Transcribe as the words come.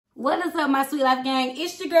What is up, my sweet life gang?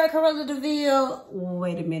 It's your girl, Corella DeVille.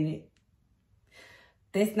 Wait a minute.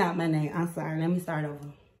 That's not my name. I'm sorry. Let me start over.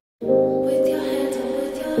 With your hands on,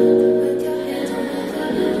 with your hands on, with your hands on,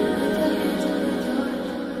 with your hands on, with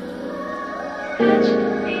your hands on,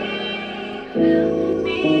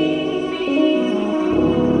 with your hands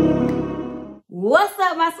on. What's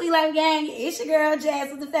up, my sweet life gang? It's your girl,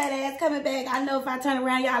 Jazz, with the fat ass coming back. I know if I turn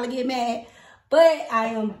around, y'all will get mad. But I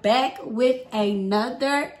am back with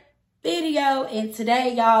another video. And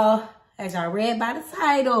today, y'all, as y'all read by the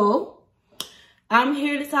title, I'm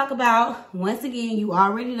here to talk about, once again, you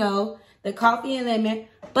already know, the coffee and lemon.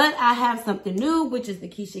 But I have something new, which is the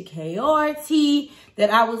Kaior tea that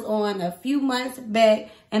I was on a few months back.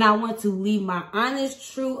 And I want to leave my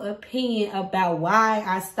honest, true opinion about why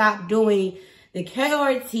I stopped doing the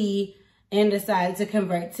Kaior tea and decided to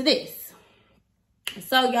convert to this.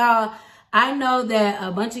 So, y'all, I know that a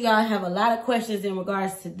bunch of y'all have a lot of questions in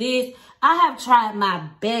regards to this. I have tried my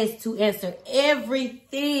best to answer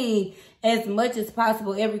everything as much as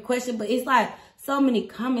possible, every question, but it's like so many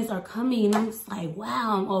comments are coming and I'm just like,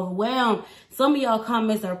 wow, I'm overwhelmed. Some of y'all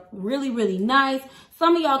comments are really, really nice.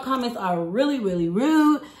 Some of y'all comments are really, really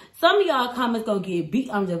rude. Some of y'all comments gonna get beat.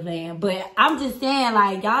 I'm just playing. But I'm just saying,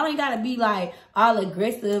 like, y'all ain't gotta be like all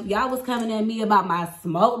aggressive. Y'all was coming at me about my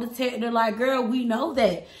smoke detector. Like, girl, we know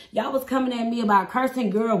that. Y'all was coming at me about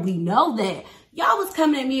cursing. Girl, we know that. Y'all was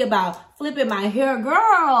coming at me about flipping my hair.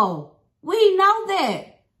 Girl, we know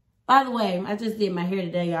that. By the way, I just did my hair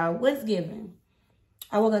today, y'all. What's giving?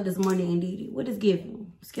 I woke up this morning and did it. What is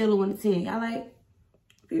giving? Scale of 1 to 10. Y'all like?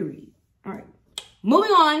 Period. All right.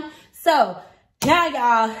 Moving on. So, now,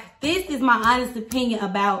 y'all, this is my honest opinion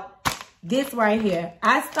about this right here.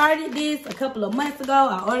 I started this a couple of months ago.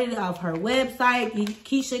 I ordered it off her website,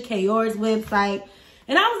 Kaior's website.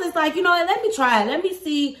 And I was just like, you know what, let me try it. Let me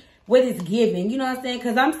see what it's giving. You know what I'm saying?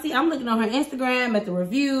 Because I'm looking on her Instagram at the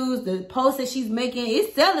reviews, the posts that she's making.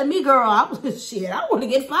 It's selling me, girl. I was shit. I want to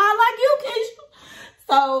get fine like you, Keisha.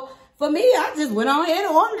 So, for me, I just went on ahead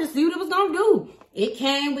and ordered to see what it was going to do. It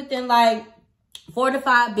came within like 4 to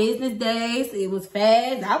 5 business days. It was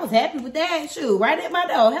fast. I was happy with that. Shoot, right at my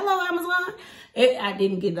door. Hello, Amazon. I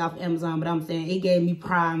didn't get it off Amazon, but I'm saying it gave me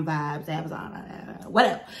Prime vibes. Amazon,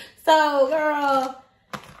 whatever. So, girl,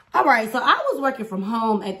 all right. So I was working from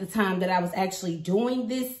home at the time that I was actually doing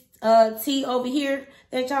this tea over here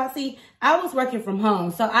that y'all see. I was working from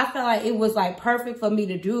home, so I felt like it was like perfect for me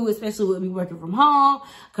to do, especially with me working from home,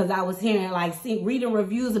 because I was hearing like reading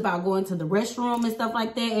reviews about going to the restroom and stuff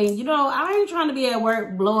like that. And you know, I ain't trying to be at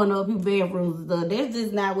work blowing up people's bathrooms and stuff. That's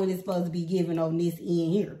just not what it's supposed to be given on this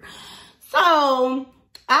end here. So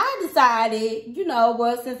I decided, you know,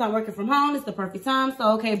 well, since I'm working from home, it's the perfect time.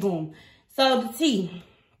 So okay, boom. So the tea,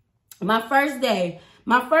 my first day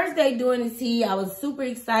doing the tea, I was super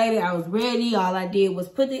excited. I was ready. All I did was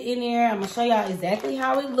put it in there. I'm going to show y'all exactly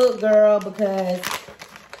how it looked, girl, because,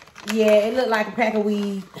 yeah, it looked like a pack of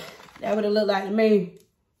weed. That would have looked like to me.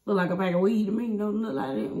 Look like a pack of weed to me. Don't look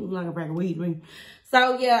like it. It look like a pack of weed to me.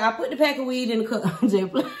 So, yeah, I put the pack of weed in the cup. I'm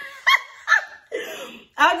just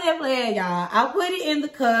playing, y'all. I put it in the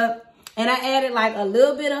cup. And I added like a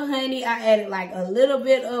little bit of honey. I added like a little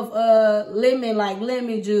bit of lemon, like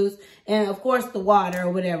lemon juice. And of course the water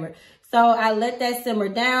or whatever. So I let that simmer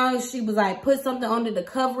down. She was like, put something under to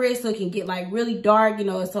cover it so it can get like really dark, you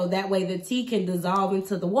know, so that way the tea can dissolve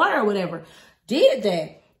into the water or whatever. Did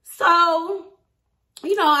that. So,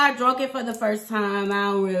 you know, I drank it for the first time.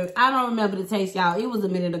 I don't remember the taste, y'all. It was a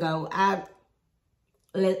minute ago.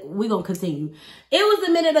 We're going to continue. It was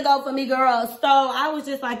a minute ago for me, girl. So I was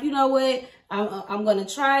just like, you know what? I'm going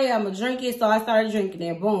to try it. I'm going to drink it. So I started drinking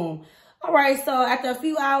it. Boom. All right. So after a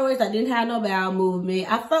few hours, I didn't have no bowel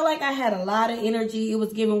movement. I felt like I had a lot of energy. It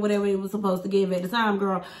was giving whatever it was supposed to give at the time,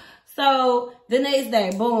 girl. So the next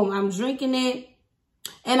day, boom, I'm drinking it.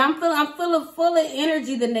 And I'm feeling full of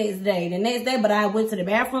energy the next day. But I went to the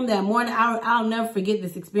bathroom that morning. I'll never forget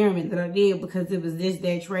this experiment that I did because it was this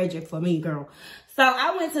that tragic for me, girl. So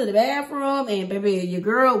I went to the bathroom and baby, your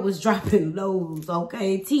girl was dropping loads,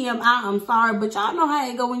 okay? TMI, I'm sorry, but y'all know how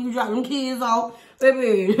it go when you drop them kids off.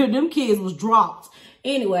 Baby, them kids was dropped.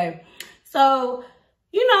 Anyway, so,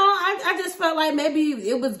 you know, I just felt like maybe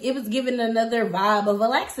it was giving another vibe of a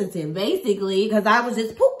laxative, basically, because I was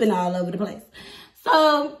just pooping all over the place.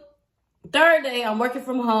 So, third day, I'm working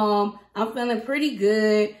from home. I'm feeling pretty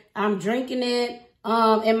good. I'm drinking it.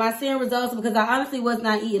 And my seeing results, because I honestly was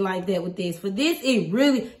not eating like that with this. For this,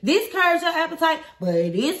 this curbs your appetite, but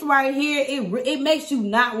this right here, it makes you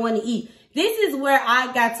not want to eat. This is where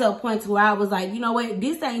I got to a point to where I was like, you know what,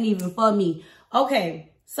 this ain't even for me.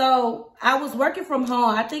 Okay, so I was working from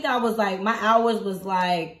home. I think I was like, my hours was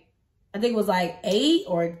like I think it was like 8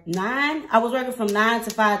 or 9. I was working from 9 to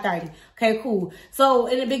 5:30. Okay, cool. So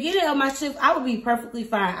in the beginning of my shift, I would be perfectly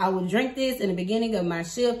fine. I would drink this in the beginning of my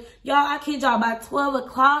shift. Y'all, I kid y'all, by 12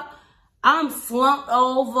 o'clock, I'm slumped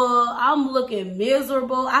over. I'm looking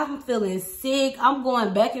miserable. I'm feeling sick. I'm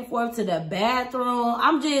going back and forth to the bathroom.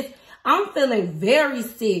 I'm feeling very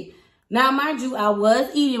sick. Now, mind you, I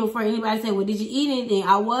was eating before anybody said, well, did you eat anything?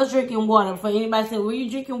 I was drinking water before anybody said, were you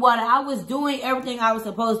drinking water? I was doing everything I was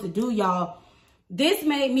supposed to do, y'all. This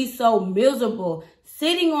made me so miserable.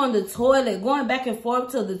 Sitting on the toilet, going back and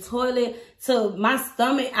forth to the toilet, to my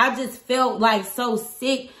stomach, I just felt like so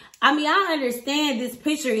sick. I mean, I understand this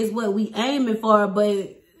picture is what we aiming for,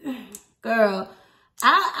 but girl,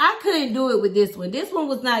 I couldn't do it with this one. This one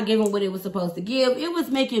was not giving what it was supposed to give. It was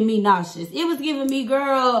making me nauseous. It was giving me,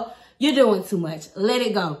 girl, you're doing too much. Let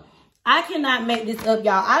it go. I cannot make this up,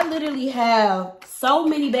 y'all. I literally have so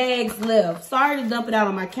many bags left. Sorry to dump it out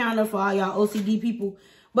on my counter for all y'all OCD people.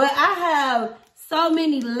 But I have so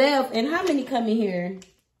many left. And how many come in here?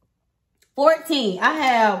 14. I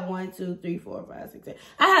have 1, 2, 3, 4, 5, 6, 7.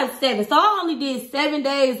 I have 7. So I only did 7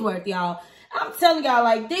 days worth, y'all. I'm telling y'all,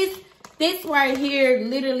 like, this right here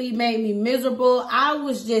literally made me miserable. I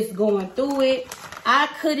was just going through it. I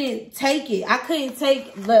couldn't take it. I couldn't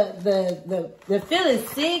take the feeling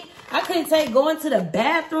sick. I couldn't take going to the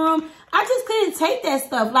bathroom. I just couldn't take that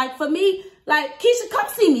stuff. Like, for me, like, Keisha, come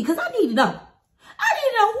see me because I need to know. I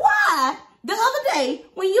need to know why the other day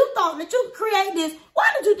when you thought that you could create this, why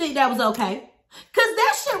did you think that was okay? Because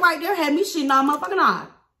that shit right there had me shitting on motherfucking eye.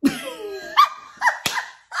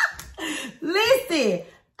 Listen,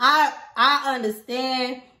 I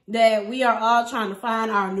understand that we are all trying to find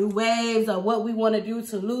our new waves or what we want to do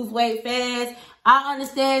to lose weight fast. I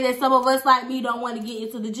understand that some of us like me don't want to get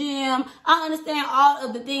into the gym. I understand all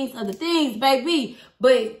of the things, baby.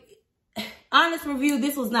 But honest review,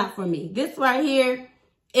 this was not for me. This right here,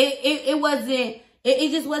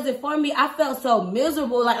 it just wasn't for me. I felt so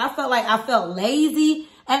miserable. Like, I felt lazy.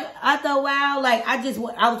 And after a while, like, I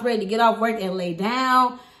was ready to get off work and lay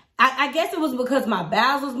down. I guess it was because my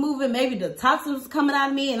bowels was moving. Maybe the toxins was coming out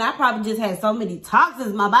of me, and I probably just had so many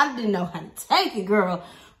toxins. My body didn't know how to take it, girl.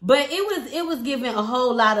 But it was giving a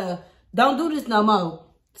whole lot of, don't do this no more.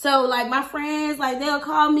 So, like, my friends, like, they'll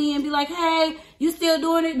call me and be like, hey, you still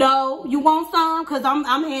doing it? No. You want some? Because I'm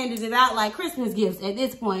handing it out like Christmas gifts at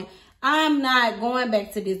this point. I'm not going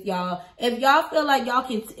back to this, y'all. If y'all feel like y'all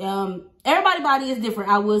can, everybody's body is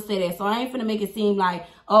different, I will say that. So I ain't finna make it seem like,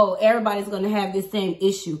 oh, everybody's gonna have this same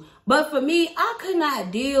issue. But for me, I could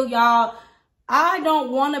not deal, y'all. I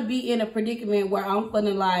don't want to be in a predicament where I'm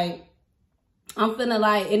feeling like,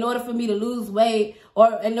 in order for me to lose weight,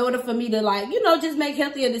 or in order for me to, like, you know, just make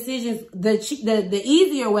healthier decisions, the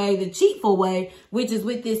easier way, the cheapful way, which is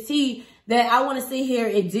with this tea, that I want to sit here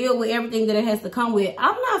and deal with everything that it has to come with.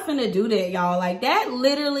 I'm not finna do that, y'all. Like, that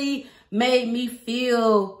literally made me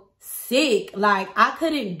feel sick. Like, I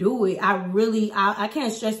couldn't do it. I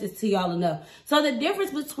can't stress this to y'all enough. So the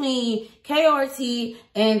difference between Kaior tea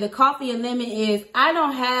and the coffee and lemon is I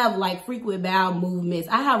don't have, like, frequent bowel movements.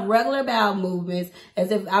 I have regular bowel movements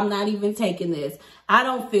as if I'm not even taking this. I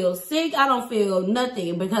don't feel sick. I don't feel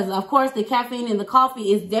nothing because, of course, the caffeine in the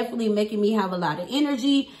coffee is definitely making me have a lot of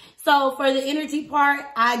energy. So for the energy part,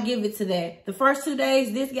 I give it to that. The first 2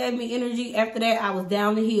 days, this gave me energy. After that, I was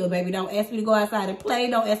down the hill, baby. Don't ask me to go outside and play.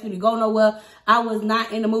 Don't ask me to go nowhere. I was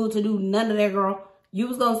not in the mood to do none of that, girl. You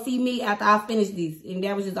was going to see me after I finished this. And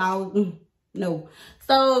that was just all, no.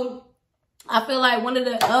 So I feel like one of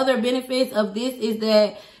the other benefits of this is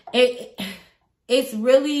that it's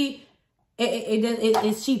really,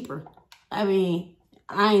 it's cheaper. I mean,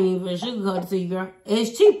 I ain't even sugarcoat it to you, girl.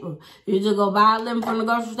 It's cheaper. You just go buy a lemon from the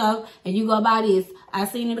grocery store and you go buy this. I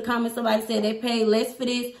seen in the comments somebody said they paid less for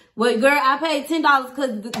this. Well, girl, I paid $10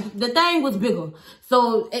 because the thing was bigger.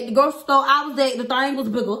 So at the grocery store I was at, the thing was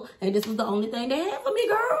bigger. And this was the only thing they had for me,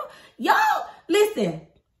 girl. Y'all, listen.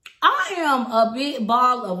 I am a big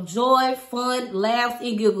ball of joy, fun, laughs,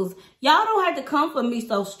 and giggles. Y'all don't have to come for me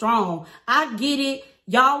so strong. I get it.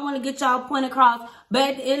 Y'all want to get y'all point across. But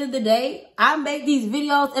at the end of the day, I make these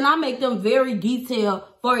videos and I make them very detailed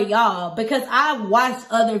for y'all because I watched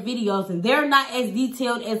other videos and they're not as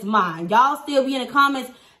detailed as mine. Y'all still be in the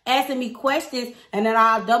comments asking me questions and then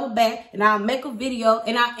I'll double back and I'll make a video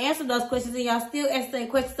and I'll answer those questions and y'all still ask the same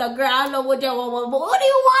questions. So, girl, I know what y'all want, but what do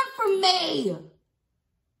you want from me?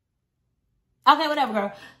 Okay, whatever,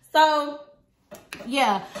 girl. So,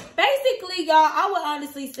 yeah, basically, y'all, I would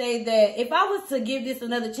honestly say that if I was to give this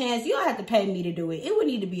another chance, you don't have to pay me to do it. It would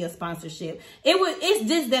need to be a sponsorship. It's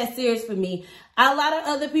just that serious for me. A lot of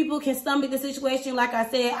other people can stomach the situation. Like I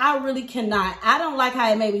said, I really cannot. I don't like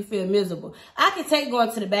how it made me feel miserable. I can take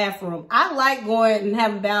going to the bathroom. I like going and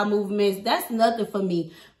having bowel movements. That's nothing for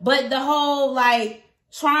me. But the whole, like,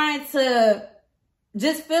 trying to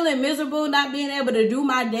just feeling miserable, not being able to do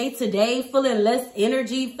my day to day, feeling less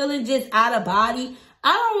energy, feeling just out of body.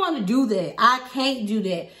 I don't want to do that. I can't do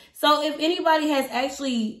that. So if anybody has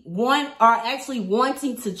actually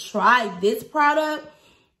wanting to try this product,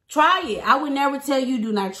 try it. I would never tell you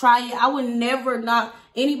do not try it. I would never knock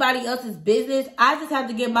anybody else's business. I just have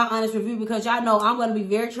to give my honest review because y'all know I'm going to be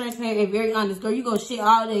very transparent and very honest. Girl, you going to shit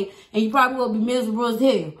all day and you probably going to be miserable as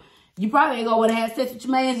hell. You probably ain't going to want to have sex with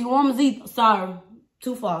your mans, your woman's either. Sorry.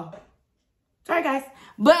 Too far. Sorry, guys.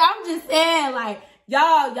 But I'm just saying, like,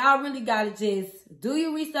 y'all really got to just do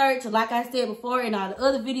your research. Like I said before in all the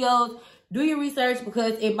other videos, do your research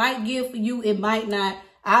because it might give for you. It might not.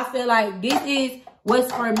 I feel like this is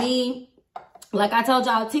what's for me. Like I told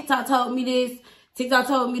y'all, TikTok told me this. TikTok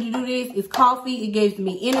told me to do this. It's coffee. It gives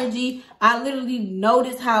me energy. I literally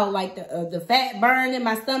noticed how, like, the fat burned in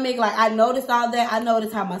my stomach. Like, I noticed all that. I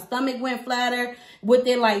noticed how my stomach went flatter.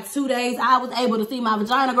 Within, like, 2 days, I was able to see my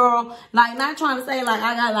vagina, girl. Like, not trying to say, like,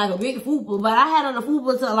 I got, like, a big fupa. But I had on the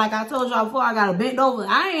fupa till, like I told y'all before, I got a bent over.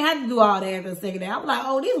 I ain't had to do all that after the second day. I was like,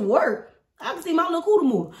 oh, this work. I can see my little cooter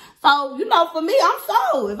move. So, you know, for me, I'm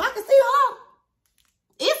sold. If I can see her,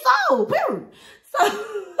 it's sold, period.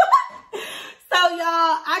 So, y'all,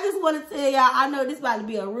 I just want to tell y'all, I know this about to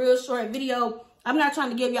be a real short video. I'm not trying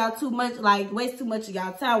to give y'all too much, like, waste too much of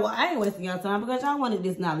y'all time. Well, I ain't wasting y'all time because y'all wanted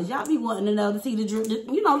this knowledge. Y'all be wanting to know to see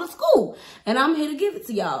the school. And I'm here to give it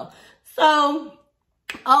to y'all. So,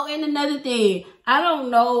 oh, and another thing. I don't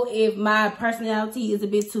know if my personality is a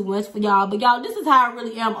bit too much for y'all. But, y'all, this is how I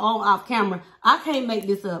really am on off camera. I can't make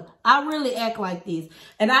this up. I really act like this.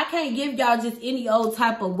 And I can't give y'all just any old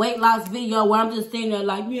type of weight loss video where I'm just sitting there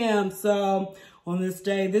like, yeah, I'm so on this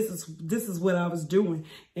day. This is what I was doing.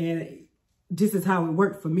 And this is how it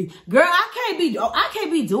worked for me. Girl, I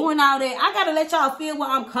can't be doing all that. I gotta let y'all feel where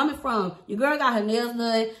I'm coming from. Your girl got her nails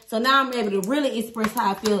done. So now I'm able to really express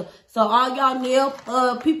how I feel. So all y'all nail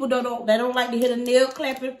people that don't like to hear the nail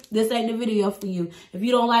clapping, this ain't the video for you. If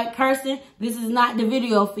you don't like cursing, this is not the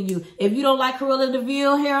video for you. If you don't like Cruella de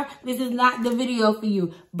Vil hair, this is not the video for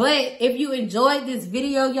you. But if you enjoyed this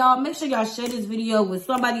video, y'all, make sure y'all share this video with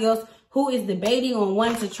somebody else who is debating on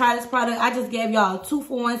wanting to try this product. I just gave y'all a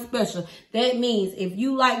 2-for-1 special. That means if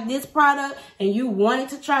you like this product and you wanted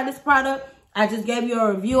to try this product, I just gave you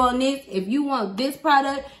a review on this. If you want this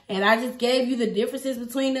product and I just gave you the differences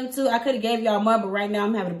between them two, I could have gave y'all more, but right now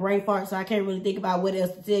I'm having a brain fart, so I can't really think about what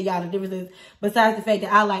else to tell y'all the differences besides the fact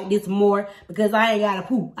that I like this more because I ain't got to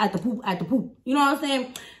poop at the poop. You know what I'm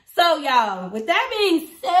saying? So, y'all, with that being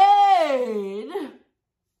said,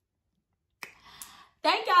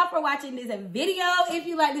 thank y'all for watching this video. If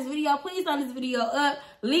you like this video, please thumbs this video up.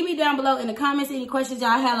 Leave me down below in the comments any questions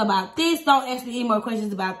y'all have about this. Don't ask me any more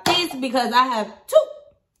questions about this because I have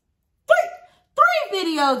three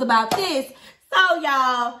videos about this. So,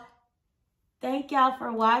 y'all, thank y'all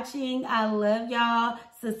for watching. I love y'all.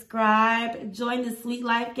 Subscribe, join the Sweet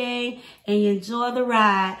Life gang, and enjoy the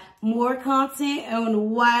ride. More content on the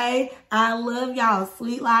way. I love y'all.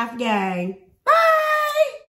 Sweet Life gang.